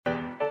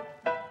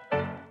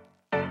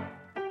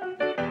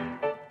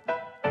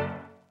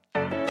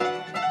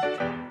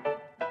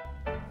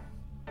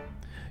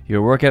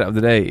Your workout of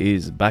the day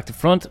is back to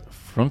front,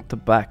 front to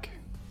back.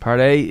 Part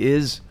A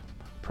is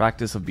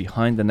practice of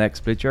behind the neck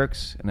split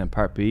jerks, and then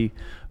part B,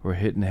 we're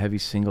hitting a heavy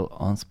single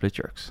on split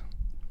jerks.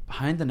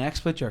 Behind the neck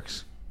split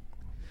jerks.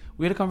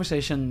 We had a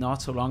conversation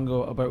not so long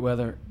ago about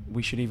whether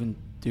we should even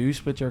do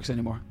split jerks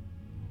anymore.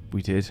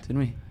 We did. Didn't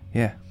we?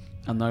 Yeah.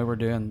 And now we're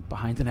doing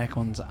behind the neck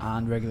ones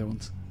and regular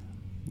ones.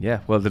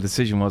 Yeah, well, the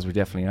decision was we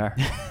definitely are.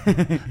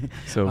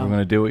 So if we're going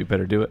to do it, we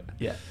better do it.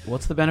 Yeah.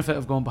 What's the benefit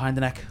of going behind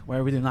the neck? Why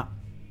are we doing that?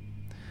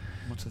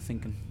 What's the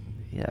thinking?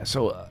 Yeah,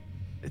 so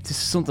this is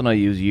something I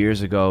used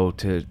years ago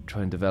to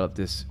try and develop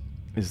this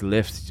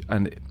lift,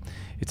 and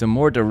it's a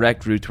more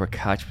direct route to our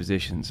catch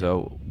position.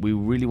 So we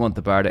really want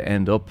the bar to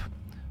end up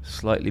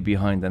slightly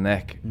behind the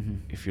neck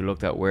if you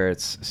looked at where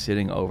it's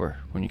sitting over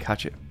when you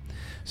catch it.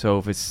 So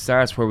if it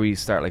starts where we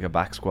start like a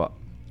back squat,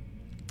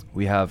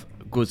 we have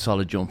a good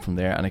solid jump from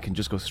there, and it can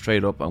just go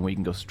straight up and we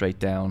can go straight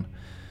down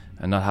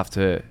and not have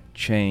to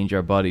change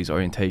our body's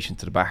orientation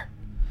to the bar.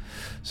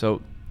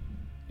 So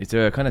it's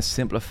a kind of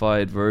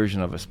simplified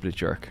version of a split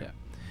jerk. Yeah.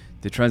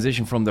 The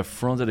transition from the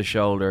front of the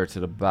shoulder to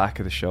the back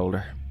of the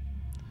shoulder,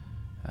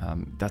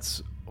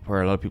 that's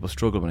where a lot of people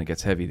struggle when it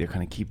gets heavy. They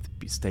kind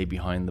of stay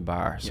behind the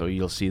bar. So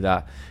you'll see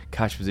that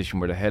catch position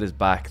where the head is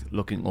back,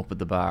 looking up at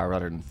the bar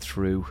rather than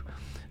through,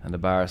 and the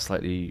bar is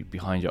slightly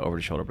behind you over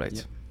the shoulder blades.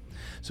 Yeah.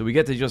 So we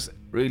get to just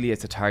really,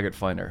 it's a target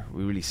finder.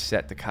 We really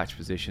set the catch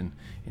position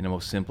in the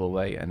most simple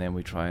way, and then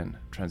we try and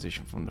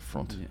transition from the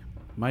front. Yeah.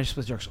 My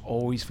split jerks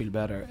always feel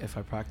better if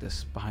I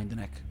practice behind the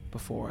neck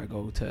before I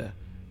go to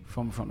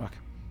from front rack.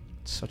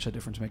 It's such a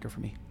difference maker for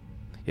me.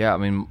 Yeah, I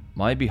mean,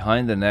 my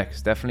behind the neck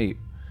is definitely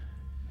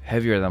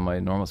heavier than my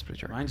normal split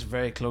jerk. Mine's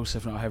very close,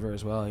 if not heavier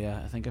as well.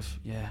 Yeah, I think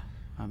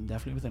I'm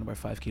definitely within about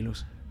 5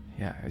 kilos.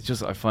 Yeah, it's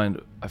just I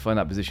find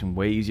that position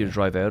way easier to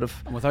drive out of,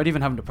 and without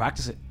even having to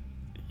practice it.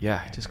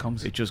 Yeah, it just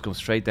comes. It just goes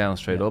straight down,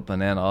 straight up,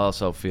 and then I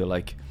also feel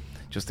like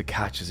just the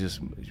catch is just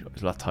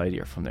a lot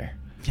tidier from there.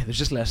 Yeah, there's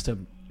just less to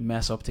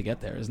mess up to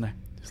get there, isn't there?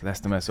 There's less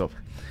to mess up.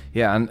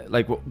 Yeah, and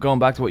like going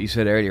back to what you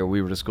said earlier,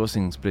 we were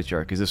discussing split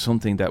jerk. Is there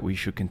something that we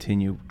should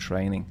continue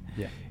training?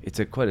 Yeah, it's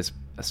quite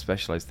a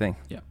specialized thing.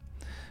 Yeah,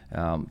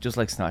 just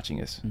like snatching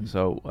is.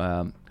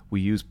 So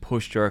we use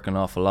push jerk an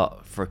awful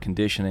lot for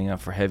conditioning and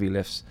for heavy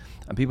lifts,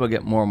 and people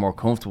get more and more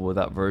comfortable with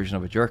that version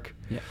of a jerk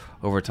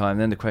over time.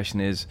 Then the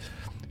question is,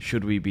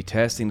 should we be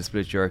testing the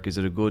split jerk? Is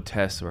it a good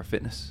test of our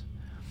fitness?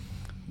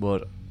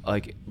 But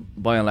like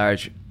by and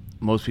large,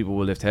 most people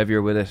will lift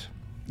heavier with it.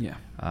 Yeah.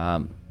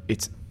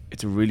 It's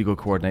a really good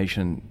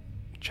coordination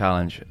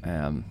challenge.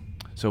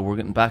 So we're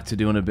getting back to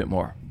doing it a bit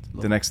more.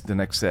 The next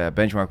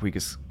benchmark week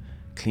is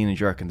clean and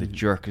jerk, and the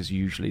jerk is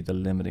usually the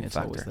limiting factor.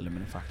 It's always the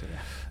limiting factor,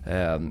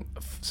 yeah.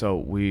 So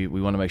we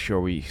want to make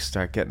sure we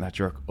start getting that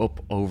jerk up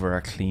over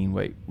our clean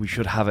weight. We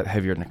should have it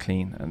heavier than a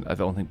clean, and I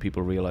don't think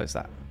people realize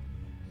that.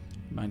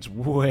 Mine's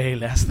way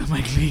less than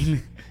my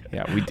clean.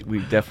 Yeah, we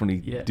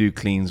definitely do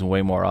cleans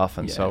way more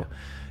often. Yeah. So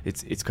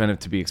it's kind of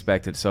to be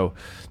expected. So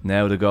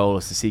now the goal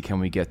is to see, can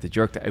we get the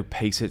jerk to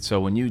outpace it? So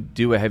when you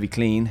do a heavy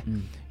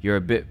clean, you're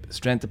a bit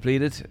strength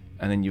depleted,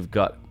 and then you've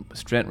got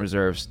strength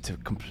reserves to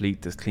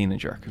complete this clean and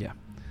jerk. Yeah.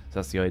 So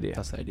that's the idea.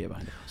 That's the idea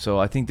behind it. So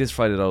I think this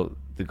Friday though,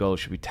 the goal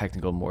should be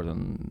technical more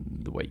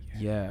than the weight.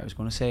 Yeah, I was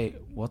going to say,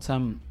 what's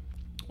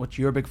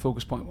your big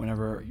focus point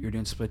whenever you're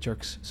doing split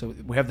jerks? So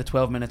we have the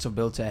 12 minutes of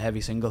build to a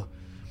heavy single.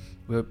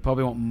 We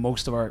probably want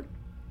most of our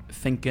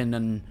thinking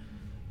and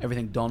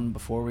everything done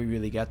before we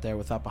really get there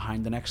with that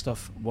behind the neck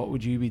stuff. What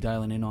would you be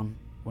dialing in on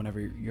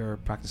whenever you're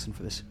practicing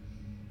for this?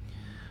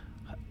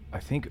 I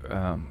think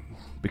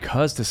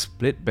because the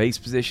split base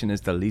position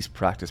is the least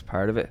practiced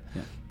part of it,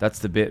 that's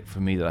the bit for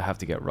me that I have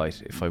to get right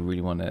if I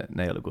really want to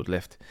nail a good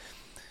lift.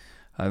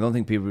 I don't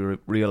think people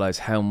realize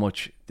how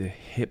much the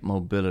hip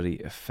mobility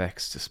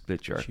affects the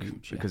split jerk.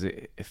 Huge, because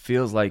it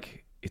feels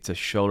like it's a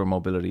shoulder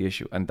mobility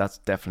issue, and that's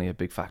definitely a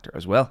big factor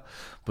as well.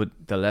 But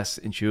the less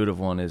intuitive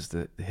one is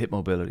the hip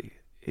mobility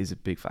is a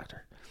big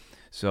factor.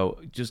 So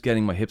just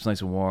getting my hips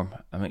nice and warm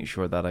and making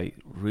sure that I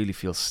really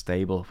feel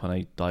stable when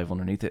I dive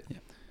underneath it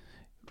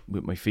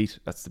with my feet,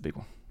 that's the big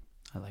one.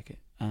 I like it.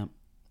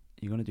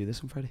 You going to do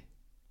this on Friday?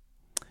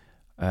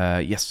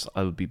 Yes,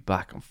 I'll be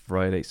back on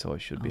Friday, so I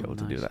should be able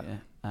to do that.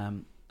 Yeah.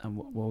 And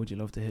what would you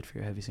love to hit for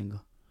your heavy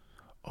single?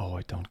 Oh,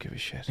 I don't give a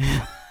shit.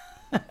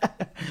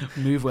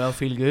 Move well,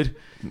 feel good,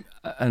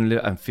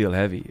 and feel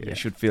heavy. Yeah. It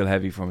should feel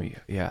heavy for me.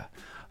 Yeah.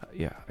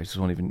 I just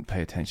won't even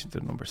pay attention to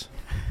the numbers.